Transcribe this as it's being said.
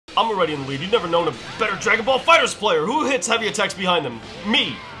I'm already in the lead. You've never known a better Dragon Ball FighterZ player. Who hits heavy attacks behind them?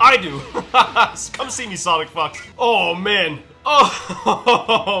 Me. I do. Come see me, Sonic Fox. Oh, man.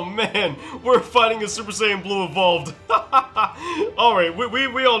 Oh, man. We're fighting a Super Saiyan Blue Evolved. Alright,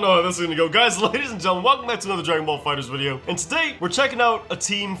 we all know how this is gonna go. Guys, ladies and gentlemen, welcome back to another Dragon Ball FighterZ video. And today, we're checking out a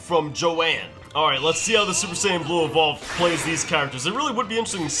team from Joanne. Alright, let's see how the Super Saiyan Blue Evolved plays these characters. It really would be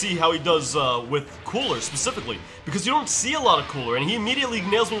interesting to see how he does with Cooler, specifically. Because you don't see a lot of Cooler, and he immediately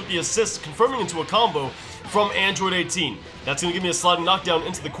nails me with the assist, confirming into a combo from Android 18. That's going to give me a sliding knockdown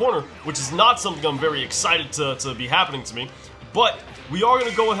into the corner, which is not something I'm very excited to be happening to me. But we are going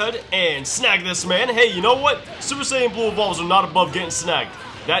to go ahead and snag this man. Hey, you know what? Super Saiyan Blue Evolves are not above getting snagged.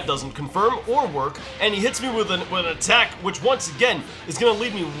 That doesn't confirm or work, and he hits me with an attack, which once again is going to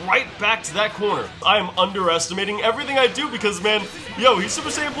lead me right back to that corner. I am underestimating everything I do because, man, yo, he's Super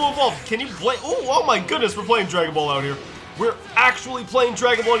Saiyan Blue Evolved. Can you play? Oh my goodness, we're playing Dragon Ball out here. We're actually playing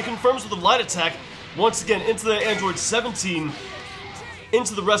Dragon Ball, and he confirms with a light attack, once again, into the Android 17,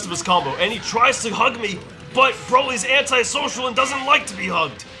 into the rest of his combo. And he tries to hug me, but Broly's antisocial and doesn't like to be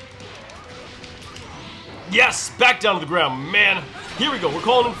hugged. Yes, back down to the ground, man. Here we go, we're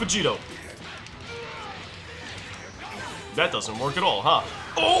calling in Vegito. That doesn't work at all, huh?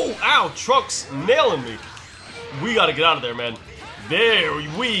 Oh, ow, Trunks nailing me. We gotta get out of there, man. There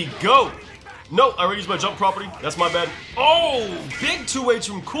we go. No, I already used my jump property. That's my bad. Oh, big 2H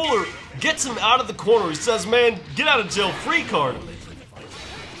from Cooler gets him out of the corner. He says, man, get out of jail free card.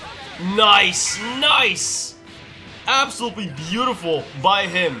 Nice, nice. Absolutely beautiful by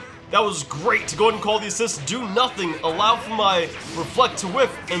him. That was great to go ahead and call the assist, do nothing, allow for my reflect to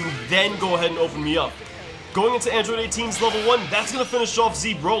whiff, and then go ahead and open me up. Going into Android 18's level 1, that's going to finish off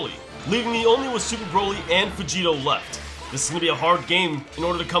Z Broly, leaving me only with Super Broly and Vegito left. This is going to be a hard game in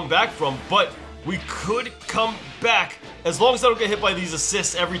order to come back from, but we could come back as long as I don't get hit by these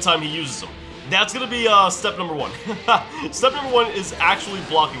assists every time he uses them. That's going to be step number 1. Step number 1 is actually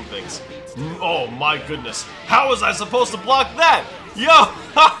blocking things. Oh my goodness. How was I supposed to block that? Yo!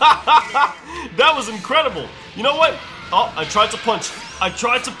 That was incredible. You know what? Oh, I tried to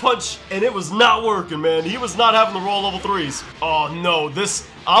punch, and it was not working, man. He was not having the raw level 3s. Oh no,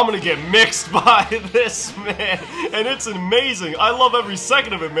 I'm gonna get mixed by this, man. And it's amazing. I love every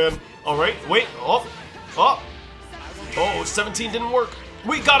second of it, man. Alright, wait, oh, 17 didn't work.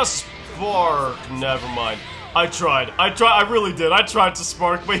 We got a spark. Never mind. I really did. I tried to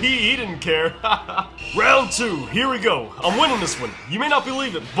spark, but he didn't care. Round 2, here we go. I'm winning this one. You may not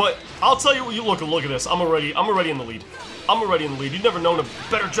believe it, but I'll tell you what, you look at this. I'm already in the lead. You've never known a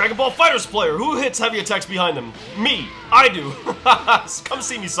better Dragon Ball FighterZ player. Who hits heavy attacks behind them? Me. I do. Come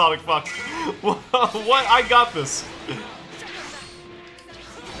see me, Sonic Fox. What? I got this.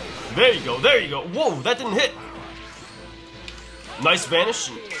 There you go. Whoa, that didn't hit. Nice vanish.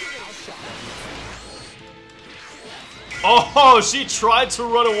 Oh, she tried to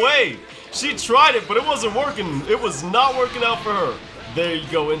run away. She tried it, but it wasn't working. It was not working out for her. There you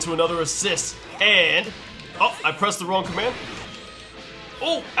go, into another assist. And, oh, I pressed the wrong command.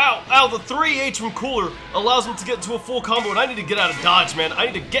 Oh, ow, the 3H from Cooler allows him to get into a full combo, and I need to get out of dodge, man. I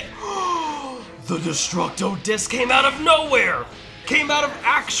need to get... The Destructo Disc came out of nowhere. Came out of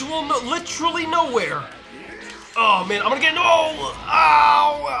literally nowhere. Oh man, I'm gonna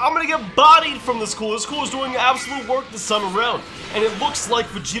get bodied from this Cooler. This Cooler's doing absolute work this time around. And it looks like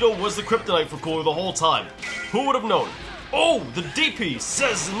Vegito was the kryptonite for Cooler the whole time. Who would have known? Oh, the DP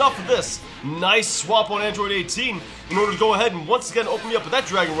says enough of this. Nice swap on Android 18 in order to go ahead and once again open me up. But that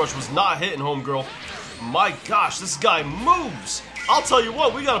Dragon Rush was not hitting, homegirl. My gosh, this guy moves. I'll tell you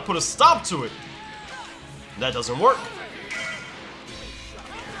what, we gotta put a stop to it. That doesn't work.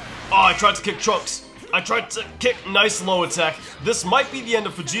 Oh, I tried to kick Trunks. Nice low attack. This might be the end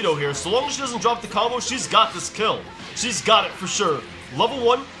of Vegito here. So long as she doesn't drop the combo, she's got this kill. She's got it for sure. Level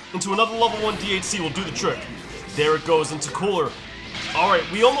 1 into another level 1 DHC will do the trick. There it goes into Cooler. Alright,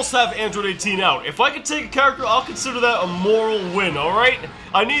 we almost have Android 18 out. If I could take a character, I'll consider that a moral win, alright?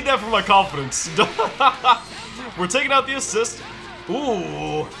 I need that for my confidence. We're taking out the assist.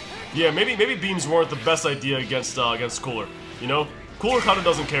 Ooh. Yeah, maybe beams weren't the best idea against Cooler, you know? Cooler kind of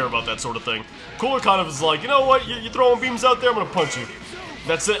doesn't care about that sort of thing. Cooler kind of is like, you know what, you're throwing beams out there, I'm gonna punch you.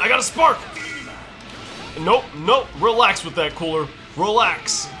 That's it, I got a spark! Nope, relax with that, Cooler.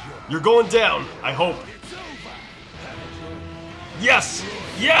 Relax. You're going down, I hope. Yes!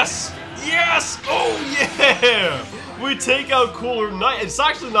 Oh yeah! We take out Cooler. It's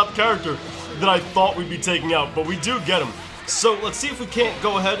actually not the character that I thought we'd be taking out, but we do get him. So let's see if we can't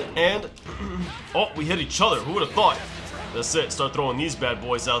go ahead and... Oh, we hit each other. Who would have thought? That's it. Start throwing these bad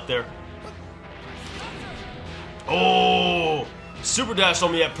boys out there. Oh! super dashed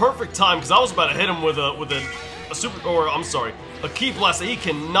on me at perfect time because I was about to hit him with a super, or I'm sorry, a key blast that he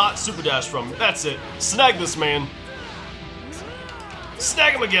cannot super dash from. That's it. Snag this man.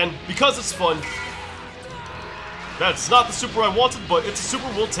 Snag him again because it's fun. That's not the super I wanted, but it's a super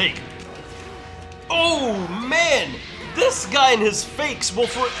we'll take. Oh man, this guy and his fakes will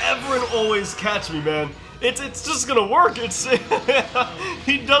forever and always catch me, man. It's just gonna work. It's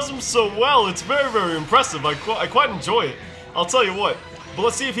he does them so well. It's very, very impressive. I quite enjoy it. I'll tell you what. But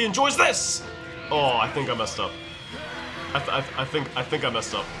let's see if he enjoys this. Oh, I think I messed up. I think I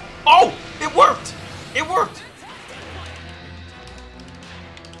messed up. Oh, it worked. It worked.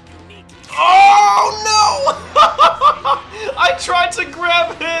 Oh no! I tried to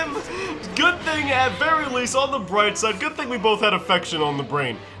grab him. Good thing, at very least, on the bright side, good thing we both had affection on the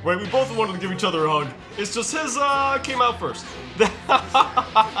brain, right? We both wanted to give each other a hug. It's just his came out first.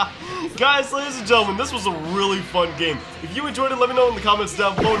 Guys, ladies and gentlemen, this was a really fun game. If you enjoyed it, let me know in the comments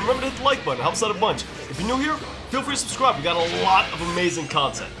down below, and remember to hit the like button. It helps out a bunch. If you're new here, feel free to subscribe. We got a lot of amazing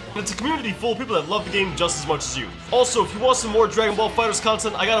content. And it's a community full of people that love the game just as much as you. Also, if you want some more Dragon Ball FighterZ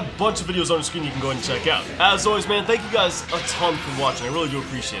content, I got a bunch of videos on the screen you can go ahead and check out. As always, man, thank you guys a ton for watching. I really do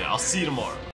appreciate it. I'll see you tomorrow.